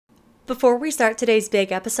Before we start today's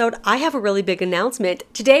big episode, I have a really big announcement.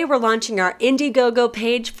 Today we're launching our Indiegogo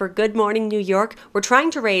page for Good Morning New York. We're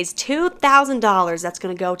trying to raise $2,000 that's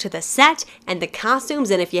going to go to the set and the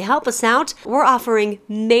costumes, and if you help us out, we're offering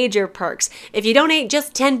major perks. If you donate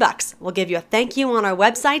just $10, we'll give you a thank you on our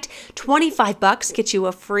website. $25 gets you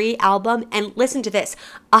a free album, and listen to this,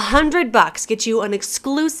 $100 gets you an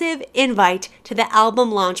exclusive invite to the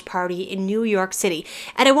album launch party in New York City.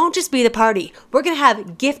 And it won't just be the party. We're going to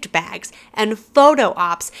have gift bags and photo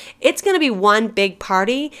ops. It's going to be one big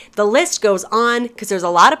party. The list goes on because there's a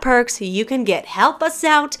lot of perks you can get. Help us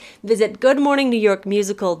out. Visit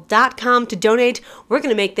goodmorningnewyorkmusical.com to donate. We're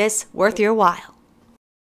going to make this worth your while.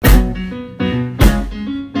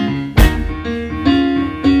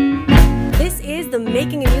 The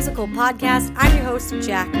Making a Musical podcast. I'm your host,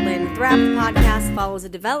 Jacqueline Thrapp. The podcast follows the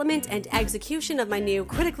development and execution of my new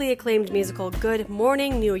critically acclaimed musical, Good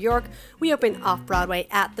Morning New York. We open off-Broadway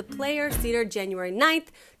at the Players Theater January 9th,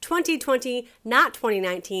 2020, not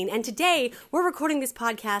 2019. And today, we're recording this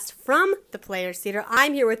podcast from the Players Theater.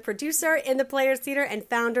 I'm here with producer in the Players Theater and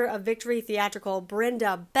founder of Victory Theatrical,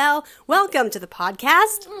 Brenda Bell. Welcome to the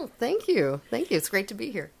podcast. Oh, thank you. Thank you. It's great to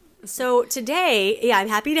be here. So today, I'm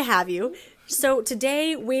happy to have you. So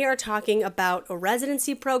today we are talking about a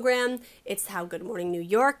residency program. It's how Good Morning New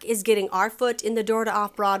York is getting our foot in the door to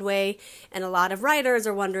off-Broadway. And a lot of writers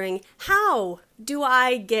are wondering, how do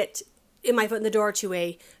I get in my foot in the door to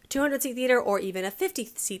a 200-seat theater or even a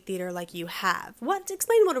 50-seat theater like you have?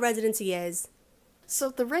 Explain what a residency is. So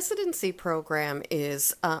the residency program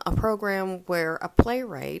is a program where a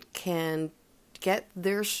playwright can get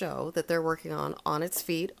their show that they're working on its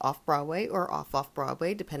feet off-Broadway or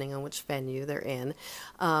off-Broadway, depending on which venue they're in.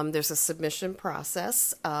 There's a submission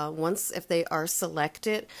process. If they are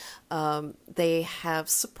selected, they have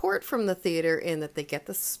support from the theater in that they get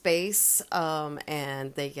the space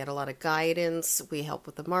and they get a lot of guidance. We help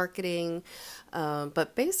with the marketing.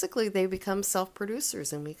 But basically, they become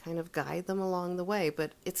self-producers and we kind of guide them along the way.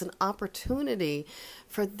 But it's an opportunity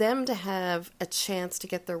for them to have a chance to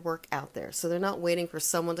get their work out there. So they're not waiting for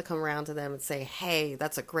someone to come around to them and say, hey,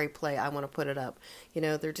 that's a great play, I want to put it up.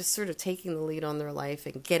 They're just sort of taking the lead on their life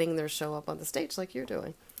and getting their show up on the stage like you're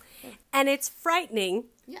doing. And it's frightening.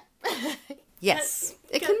 Yeah. Yes.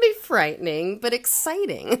 It can be frightening, but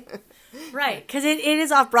exciting. Right, because it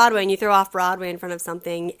is off-Broadway, and you throw off-Broadway in front of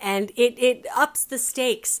something, and it ups the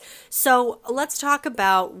stakes. So let's talk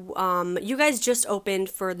about, you guys just opened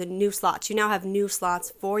for the new slots. You now have new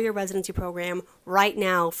slots for your residency program right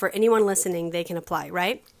now. For anyone listening, they can apply,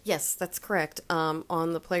 right? Yes, that's correct.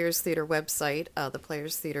 On the Players Theater website,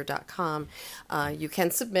 theplayerstheater.com, you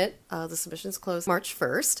can submit. The submissions close March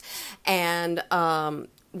 1st, and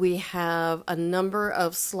we have a number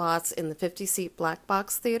of slots in the 50-seat Black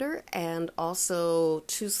Box Theater and also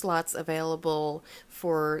 2 slots available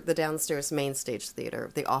for the downstairs Main Stage Theater,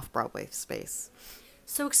 the off-Broadway space.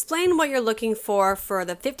 So explain what you're looking for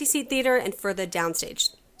the 50-seat theater and for the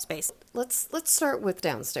downstage space. Let's start with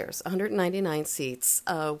downstairs, 199 seats.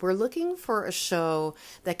 We're looking for a show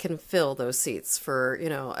that can fill those seats for,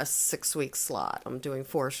 a 6-week slot. I'm doing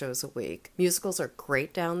 4 shows a week. Musicals are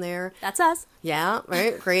great down there. That's us. Yeah,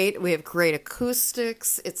 right, great. We have great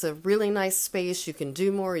acoustics. It's a really nice space. You can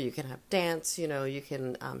do more. You can have dance, you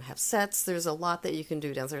can have sets. There's a lot that you can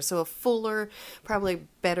do downstairs. So a fuller, probably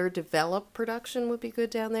better developed production would be good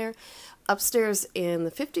down there. Upstairs in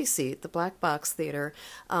the 50-seat, the Black Box Theater,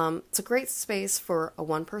 it's a great space for a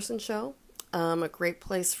one-person show, a great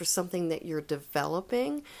place for something that you're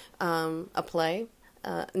developing, a play.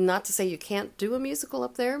 Not to say you can't do a musical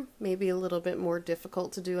up there, maybe a little bit more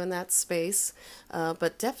difficult to do in that space,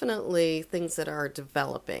 but definitely things that are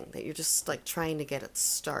developing, that you're just like trying to get it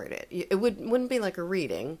started. It wouldn't be like a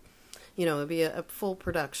reading. It would be a full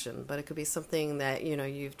production, but it could be something that,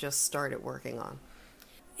 you've just started working on.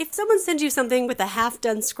 If someone sends you something with a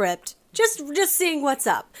half-done script, just seeing what's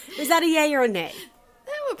up, is that a yay or a nay?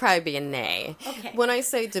 That would probably be a nay. Okay. When I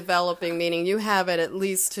say developing, meaning you have it at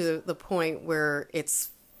least to the point where it's,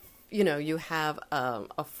 you have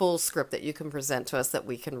a full script that you can present to us that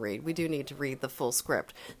we can read. We do need to read the full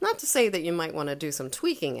script. Not to say that you might want to do some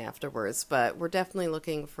tweaking afterwards, but we're definitely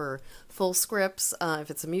looking for full scripts. If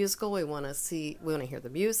it's a musical, we want to hear the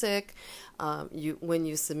music. When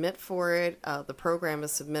you submit for it, the program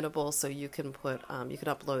is submittable, so you can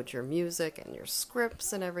upload your music and your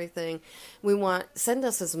scripts and everything. Send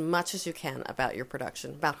us as much as you can about your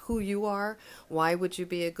production, about who you are, why would you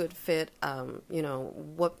be a good fit,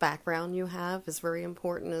 what background you have is very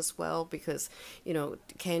important as well, because,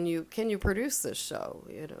 can you produce this show?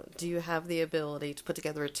 Do you have the ability to put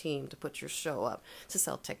together a team to put your show up, to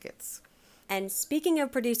sell tickets? And speaking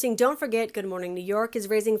of producing, don't forget Good Morning New York is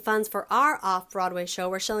raising funds for our off-Broadway show.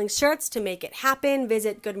 We're selling shirts to make it happen.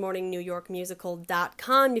 Visit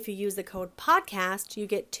goodmorningnewyorkmusical.com. If you use the code podcast, you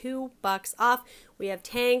get $2 off. We have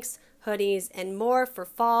tanks, hoodies, and more for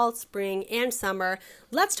fall, spring, and summer.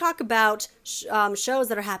 Let's talk about shows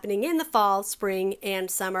that are happening in the fall, spring,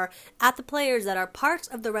 and summer at the Players that are part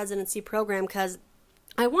of the residency program, because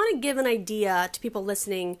I want to give an idea to people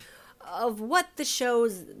listening of what the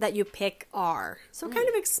shows that you pick are. So kind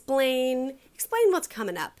of explain what's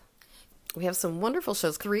coming up. We have some wonderful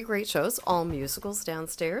shows, 3 great shows, all musicals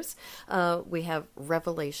downstairs. We have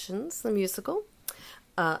Revelations, the musical,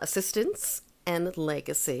 Assistance, and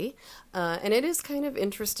Legacy. And it is kind of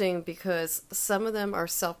interesting because some of them are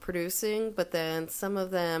self-producing, but then some of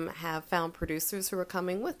them have found producers who are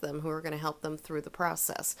coming with them who are going to help them through the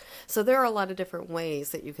process. So there are a lot of different ways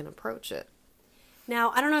that you can approach it.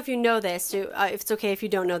 Now, I don't know if you know this, if it's okay if you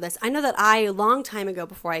don't know this. I know that a long time ago,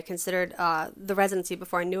 before I considered the residency,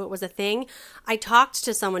 before I knew it was a thing, I talked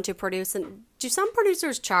to someone to produce. And do some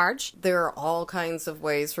producers charge? There are all kinds of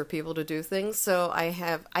ways for people to do things. So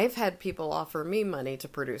I've had people offer me money to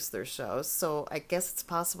produce their shows. So I guess it's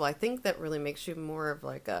possible. I think that really makes you more of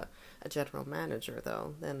like a general manager,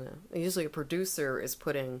 though, than usually a producer is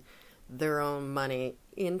putting their own money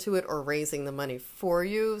into it or raising the money for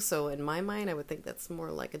you. So in my mind, I would think that's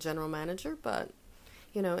more like a general manager. But,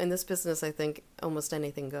 in this business, I think almost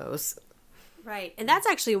anything goes. Right. And that's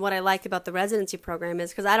actually what I like about the residency program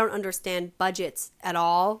is because I don't understand budgets at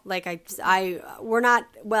all. Like I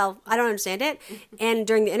don't understand it. And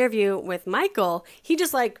during the interview with Michael, he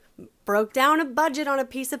just broke down a budget on a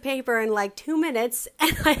piece of paper in 2 minutes.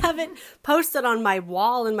 And I have it posted on my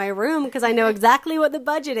wall in my room because I know exactly what the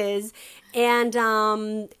budget is. And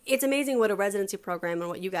it's amazing what a residency program and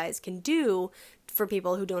what you guys can do for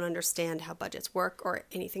people who don't understand how budgets work or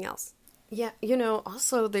anything else. Yeah,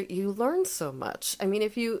 also that you learn so much. I mean,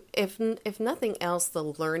 if nothing else, the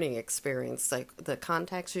learning experience, like the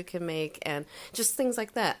contacts you can make and just things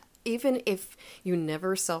like that. Even if you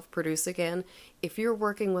never self-produce again, if you're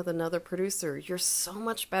working with another producer, you're so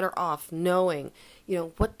much better off knowing,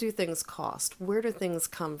 what do things cost? Where do things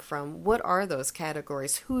come from? What are those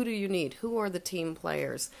categories? Who do you need? Who are the team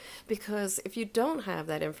players? Because if you don't have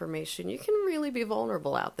that information, you can really be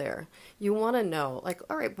vulnerable out there. You want to know,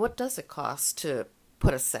 all right, what does it cost to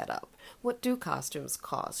put a set up? What do costumes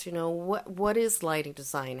cost? What is lighting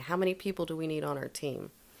design? How many people do we need on our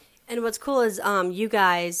team? And what's cool is you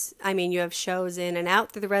guys, you have shows in and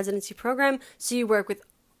out through the residency program, so you work with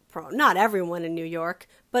not everyone in New York,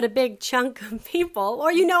 but a big chunk of people,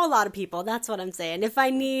 or a lot of people, that's what I'm saying. If I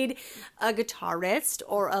need a guitarist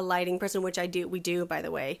or a lighting person, which we do, by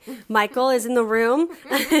the way. Michael is in the room,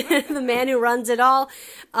 the man who runs it all.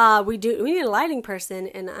 We need a lighting person,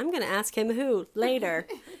 and I'm going to ask him who later.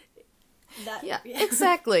 Yeah,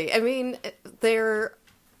 exactly.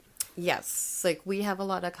 Yes, we have a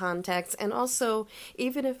lot of contacts, and also,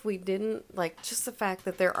 even if we didn't, just the fact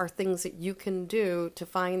that there are things that you can do to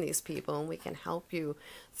find these people, and we can help you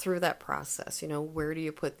through that process. Where do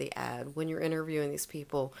you put the ad? When you're interviewing these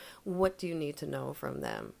people, what do you need to know from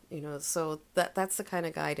them? So that's the kind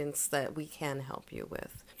of guidance that we can help you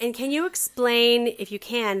with. And can you explain, if you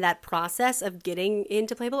can, that process of getting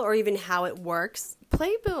into Playbill, or even how it works?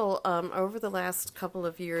 Playbill, over the last couple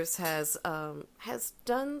of years, has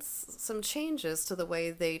done some changes to the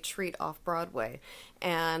way they treat off-Broadway.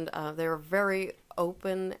 And they're very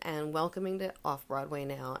open and welcoming to off-Broadway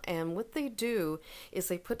now. And what they do is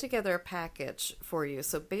they put together a package for you.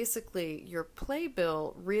 So basically, your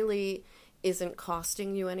Playbill really isn't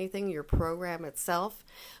costing you anything, your program itself,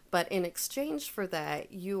 but in exchange for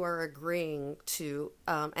that, you are agreeing to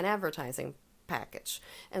an advertising package.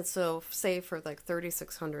 And so say for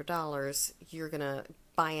 $3,600, you're going to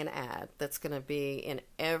buy an ad that's going to be in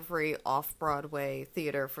every off-Broadway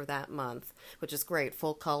theater for that month, which is great,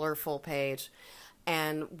 full color, full page.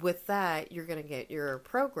 And with that, you're going to get your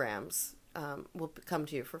programs will come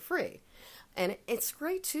to you for free. And it's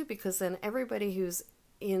great too, because then everybody who's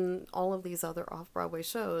in all of these other off-Broadway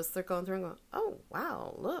shows, they're going through and going, oh,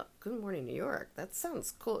 wow, look, Good Morning New York, that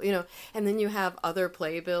sounds cool, and then you have other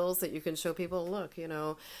playbills that you can show people, look,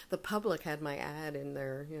 the public had my ad in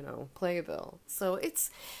their, playbill. So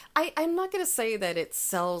I'm not going to say that it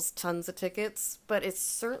sells tons of tickets, but it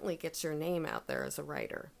certainly gets your name out there as a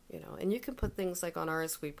writer, and you can put things on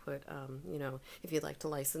ours, we put, if you'd like to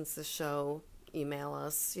license the show, email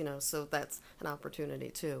us, so that's an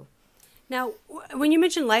opportunity too. Now, when you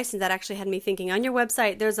mentioned license, that actually had me thinking. On your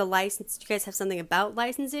website, there's a license. You guys have something about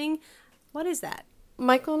licensing. What is that?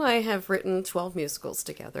 Michael and I have written 12 musicals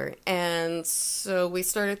together, and so we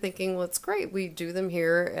started thinking, well, it's great. We do them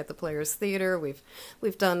here at the Players Theater. We've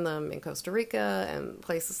done them in Costa Rica and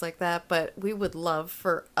places like that, but we would love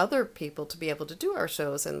for other people to be able to do our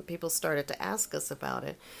shows, and people started to ask us about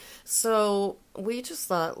it. So we just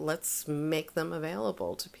thought, let's make them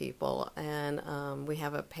available to people, and we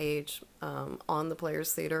have a page on the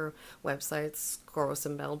Players Theater website,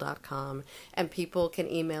 skorosandbell.com, and people can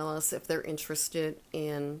email us if they're interested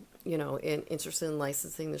in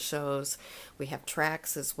licensing the shows. We have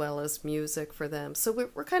tracks as well as music for them. So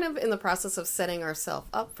we're kind of in the process of setting ourselves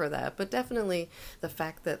up for that. But definitely the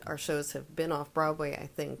fact that our shows have been off Broadway, I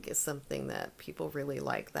think, is something that people really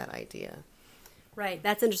like, that idea. Right,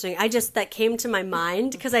 that's interesting. That came to my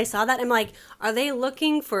mind because I saw that. I'm like, are they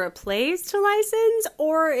looking for plays to license,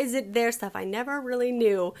 or is it their stuff? I never really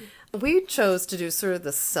knew. We chose to do sort of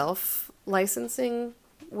the self-licensing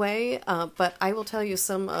way, but I will tell you,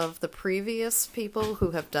 some of the previous people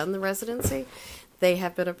who have done the residency, they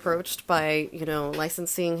have been approached by,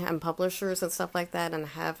 licensing and publishers and stuff like that, and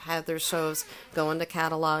have had their shows go into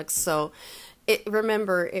catalogs. So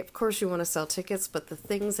remember, of course you want to sell tickets, but the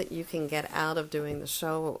things that you can get out of doing the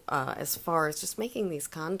show, as far as just making these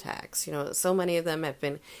contacts, so many of them have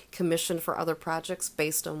been commissioned for other projects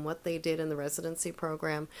based on what they did in the residency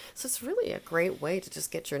program. So it's really a great way to just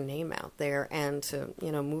get your name out there and to,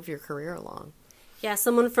 move your career along. Yeah,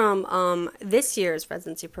 someone from this year's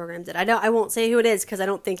residency program did. I won't say who it is because I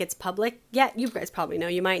don't think it's public yet. You guys probably know.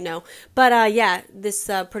 You might know. But this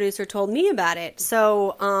producer told me about it.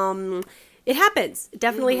 So it happens. It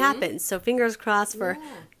definitely happens. So fingers crossed for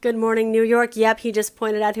Good Morning New York. Yep, he just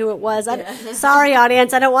pointed out who it was. Sorry,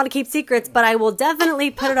 audience. I don't want to keep secrets, but I will definitely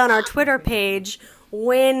put it on our Twitter page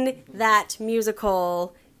when that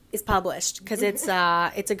musical is published, because it's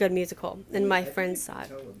a good musical, and my friends saw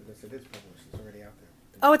it.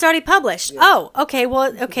 Oh, it's already published. Yeah. Oh, okay.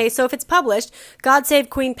 Well, okay. So if it's published, God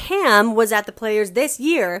Save Queen Pam was at the Players this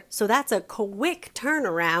year, so that's a quick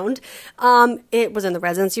turnaround. It was in the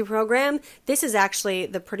residency program. This is actually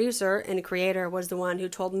the producer and creator was the one who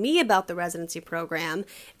told me about the residency program,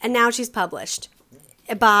 and now she's published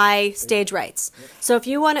by Stage Rights. So if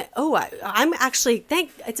you want to, I'm actually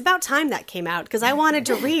it's about time that came out because I wanted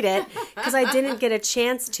to read it because I didn't get a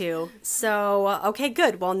chance to. So okay,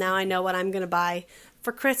 good. Well, now I know what I'm going to buy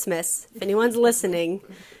for Christmas. If anyone's listening,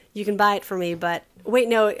 you can buy it for me. But wait,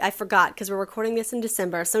 no, I forgot because we're recording this in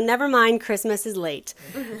December. So never mind, Christmas is late.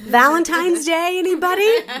 Valentine's Day,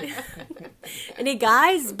 anybody? Any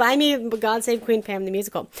guys? Buy me God Save Queen Pam the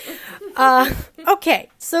musical. Okay,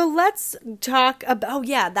 so let's talk about,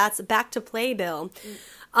 that's back to Playbill.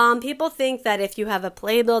 People think that if you have a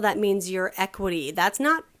Playbill, that means you're equity. That's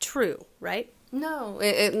not true, right? No,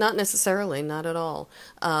 not necessarily, not at all.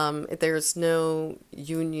 There's no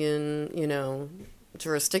union,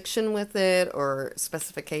 jurisdiction with it or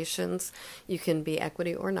specifications. You can be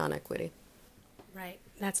equity or non-equity. Right.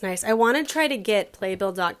 That's nice. I want to try to get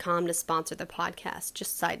Playbill.com to sponsor the podcast.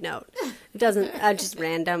 Just side note. It doesn't, just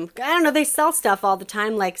random. I don't know. They sell stuff all the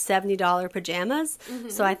time, like $70 pajamas. Mm-hmm.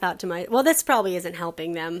 So I thought this probably isn't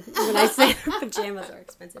helping them when I say pajamas are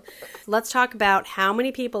expensive. Let's talk about how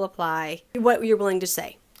many people apply, what you're willing to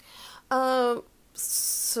say.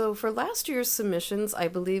 So for last year's submissions, I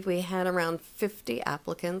believe we had around 50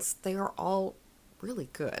 applicants. They are all really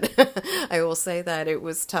good. I will say that it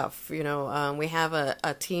was tough. We have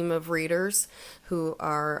a team of readers who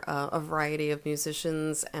are a variety of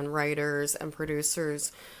musicians and writers and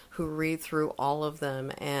producers who read through all of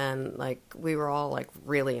them, and we were all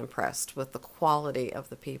really impressed with the quality of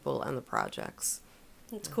the people and the projects.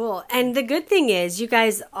 That's cool. And the good thing is, you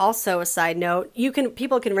guys also, a side note,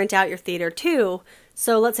 people can rent out your theater too.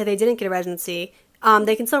 So let's say they didn't get a residency.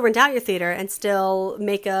 They can still rent out your theater and still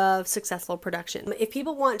make a successful production. If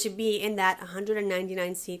people want to be in that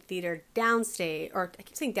 199-seat theater downstage, or I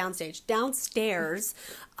keep saying downstage, downstairs,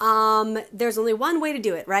 there's only one way to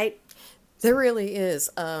do it, right? There really is.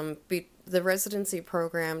 The residency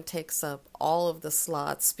program takes up all of the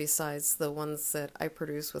slots besides the ones that I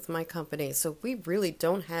produce with my company. So we really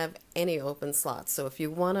don't have any open slots. So if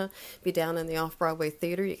you want to be down in the Off-Broadway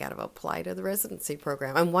theater, you got to apply to the residency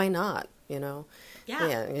program. And why not? Yeah,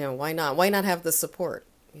 why not? Why not have the support?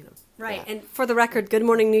 Right. And for the record, Good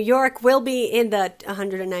Morning New York will be in the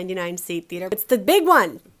 199-seat theater. It's the big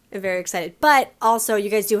one. I'm very excited. But also, you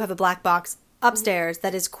guys do have a black box upstairs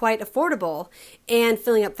that is quite affordable and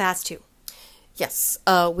filling up fast too. Yes,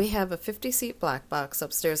 we have a 50-seat black box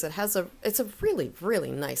upstairs that it's a really, really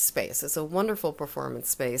nice space. It's a wonderful performance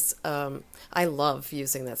space. I love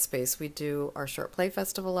using that space. We do our short play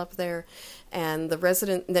festival up there, and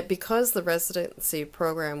because the residency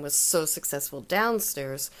program was so successful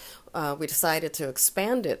downstairs, we decided to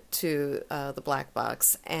expand it to the black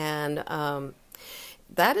box, and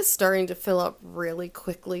that is starting to fill up really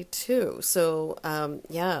quickly too. So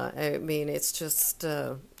yeah, I mean, it's just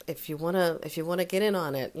if you wanna get in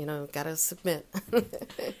on it, gotta submit.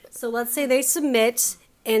 So let's say they submit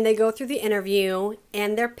and they go through the interview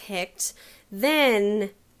and they're picked, then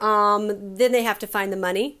they have to find the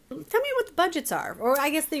money. Tell me what the budgets are, or I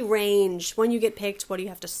guess they range. When you get picked, what do you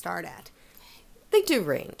have to start at? They do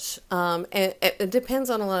range. And it depends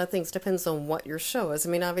on a lot of things. Depends on what your show is. I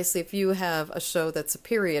mean, obviously, if you have a show that's a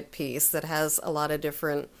period piece that has a lot of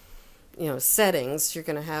different, settings, you're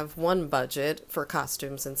going to have one budget for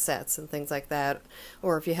costumes and sets and things like that.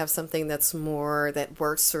 Or if you have something that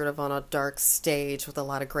works sort of on a dark stage with a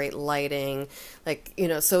lot of great lighting,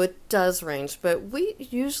 so it does range. But we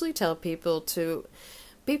usually tell people to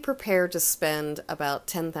be prepared to spend about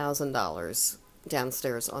 $10,000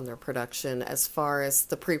 downstairs on their production, as far as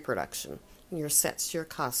the pre-production, your sets, your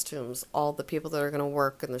costumes, all the people that are going to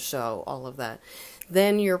work in the show, all of that.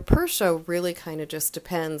 Then your per show really kind of just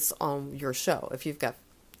depends on your show. If you've got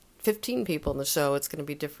 15 people in the show, it's going to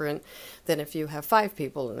be different than if you have 5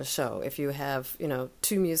 people in the show. If you have,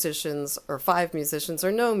 2 musicians or 5 musicians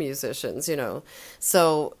or no musicians,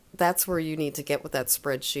 So that's where you need to get with that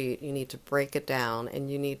spreadsheet. You need to break it down, and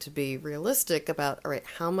you need to be realistic about, all right,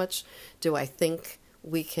 how much do I think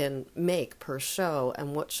we can make per show,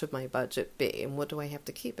 and what should my budget be, and what do I have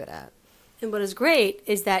to keep it at? And what is great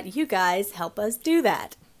is that you guys help us do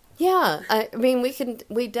that. Yeah, I mean,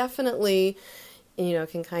 we definitely,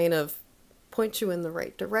 can kind of point you in the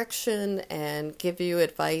right direction and give you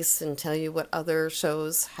advice and tell you what other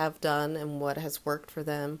shows have done and what has worked for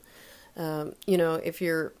them. If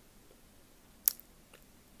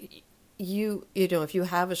if you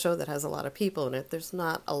have a show that has a lot of people in it, there's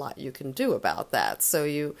not a lot you can do about that.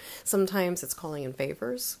 So sometimes it's calling in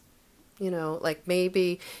favors. Like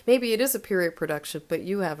maybe it is a period production, but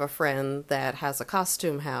you have a friend that has a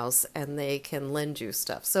costume house and they can lend you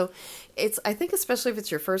stuff. So I think especially if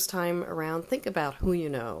it's your first time around, think about who you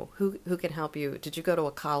know, who can help you. Did you go to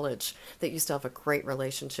a college that you still have a great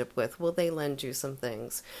relationship with? Will they lend you some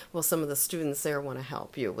things? Will some of the students there want to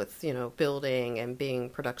help you with, building and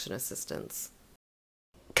being production assistants?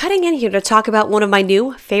 Cutting in here to talk about one of my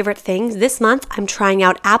new favorite things. This month, I'm trying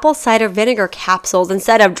out apple cider vinegar capsules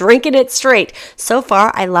instead of drinking it straight. So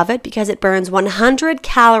far, I love it because it burns 100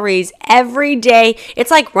 calories every day.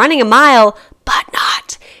 It's like running a mile, but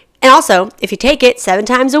not. And also, if you take it 7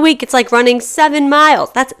 times a week, it's like running 7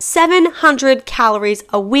 miles. That's 700 calories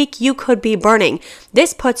a week you could be burning.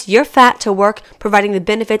 This puts your fat to work, providing the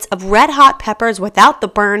benefits of red hot peppers without the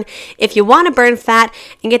burn. If you want to burn fat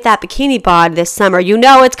and get that bikini bod this summer, you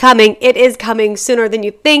know it's coming. It is coming sooner than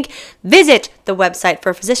you think. Visit the website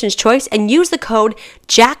for Physician's Choice and use the code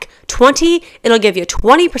JACK20. It'll give you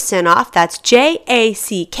 20% off. That's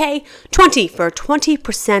JACK 20 for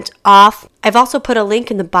 20% off. I've also put a link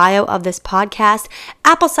in the bio of this podcast.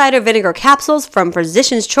 Apple cider vinegar capsules from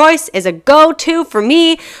Physician's Choice is a go-to for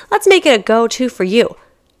me. Let's make it a go-to for you.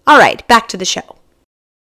 All right, back to the show.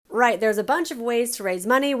 Right, there's a bunch of ways to raise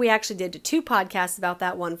money. We actually did 2 podcasts about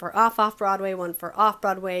that, one for Off-Broadway, one for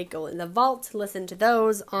Off-Broadway. Go in the vault, listen to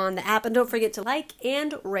those on the app, and don't forget to like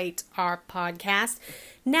and rate our podcast.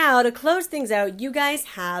 Now, to close things out, you guys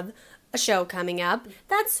have a show coming up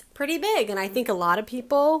that's pretty big, and I think a lot of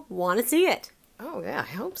people want to see it. Oh, yeah,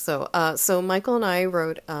 I hope so. So Michael and I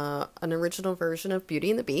wrote an original version of Beauty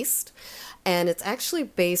and the Beast, and it's actually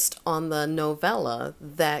based on the novella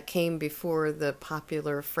that came before the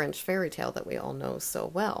popular French fairy tale that we all know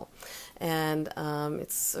so well. And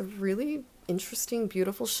it's a really interesting,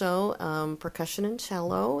 beautiful show. Percussion and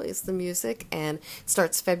cello is the music, and it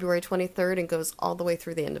starts February 23rd and goes all the way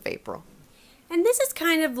through the end of April. And this is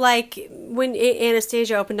kind of like when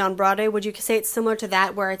Anastasia opened on Broadway. Would you say it's similar to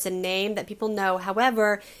that, where it's a name that people know?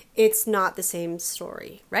 However, it's not the same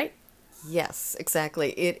story, right? Yes,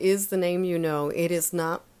 exactly. It is the name you know. It is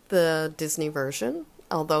not the Disney version,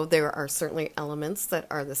 although there are certainly elements that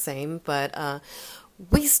are the same. But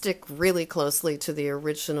we stick really closely to the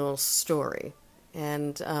original story.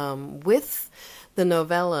 And with the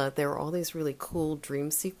novella, there are all these really cool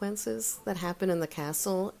dream sequences that happen in the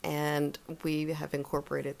castle, and we have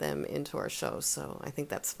incorporated them into our show, so I think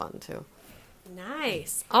that's fun too.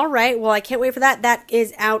 Nice. All right, well, I can't wait for that. That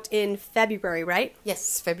is out in February, right?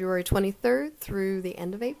 Yes, February 23rd through the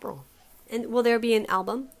end of April. And will there be an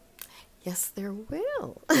album? Yes, there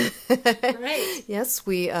will. Great. Yes,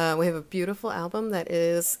 we have a beautiful album that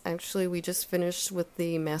is actually, we just finished with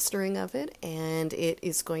the mastering of it, and it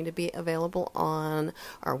is going to be available on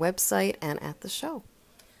our website and at the show.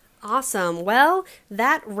 Awesome. Well,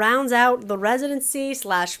 that rounds out the residency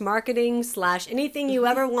 / marketing / anything you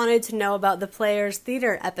ever wanted to know about the Players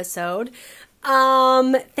Theater episode.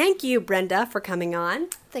 Thank you, Brenda, for coming on.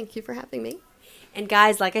 Thank you for having me. And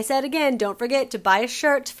guys, like I said again, don't forget to buy a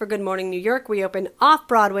shirt for Good Morning New York. We open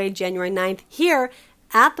off-Broadway January 9th here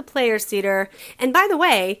at the Players Theater. And by the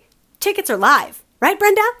way, tickets are live. Right,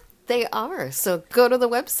 Brenda? They are. So go to the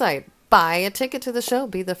website, buy a ticket to the show,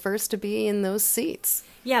 be the first to be in those seats.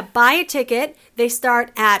 Yeah, buy a ticket. They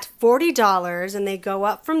start at $40 and they go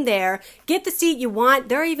up from there. Get the seat you want.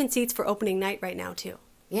 There are even seats for opening night right now, too.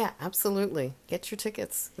 Yeah, absolutely. Get your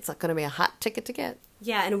tickets. It's not going to be a hot ticket to get.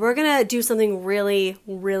 Yeah, and we're going to do something really,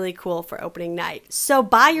 really cool for opening night. So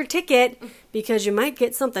buy your ticket because you might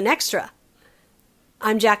get something extra.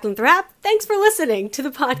 I'm Jacqueline Thrapp. Thanks for listening to the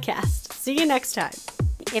podcast. See you next time.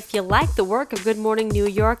 If you like the work of Good Morning New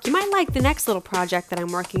York, you might like the next little project that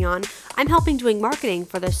I'm working on. I'm helping doing marketing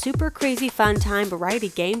for the Super Crazy Fun Time Variety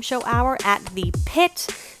Game Show Hour at the Pit.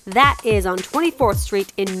 That is on 24th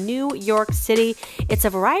Street in New York City. It's a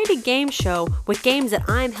variety game show with games that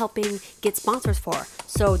I'm helping get sponsors for.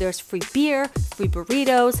 So there's free beer, free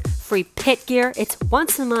burritos, free pit gear. It's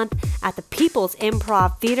once a month at the People's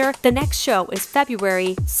Improv Theater. The next show is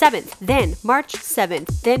February 7th, then March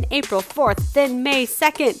 7th, then April 4th, then May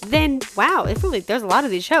 2nd, then, wow, there's a lot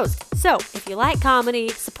of these shows. So if you like comedy,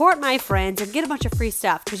 support my friends and get a bunch of free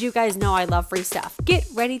stuff because you guys know I love free stuff. Get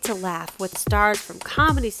ready to laugh with stars from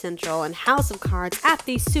Comedy Central and House of Cards at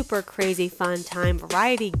the Super Crazy Fun Time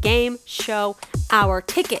Variety Game Show Hour.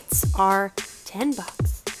 Tickets are $10.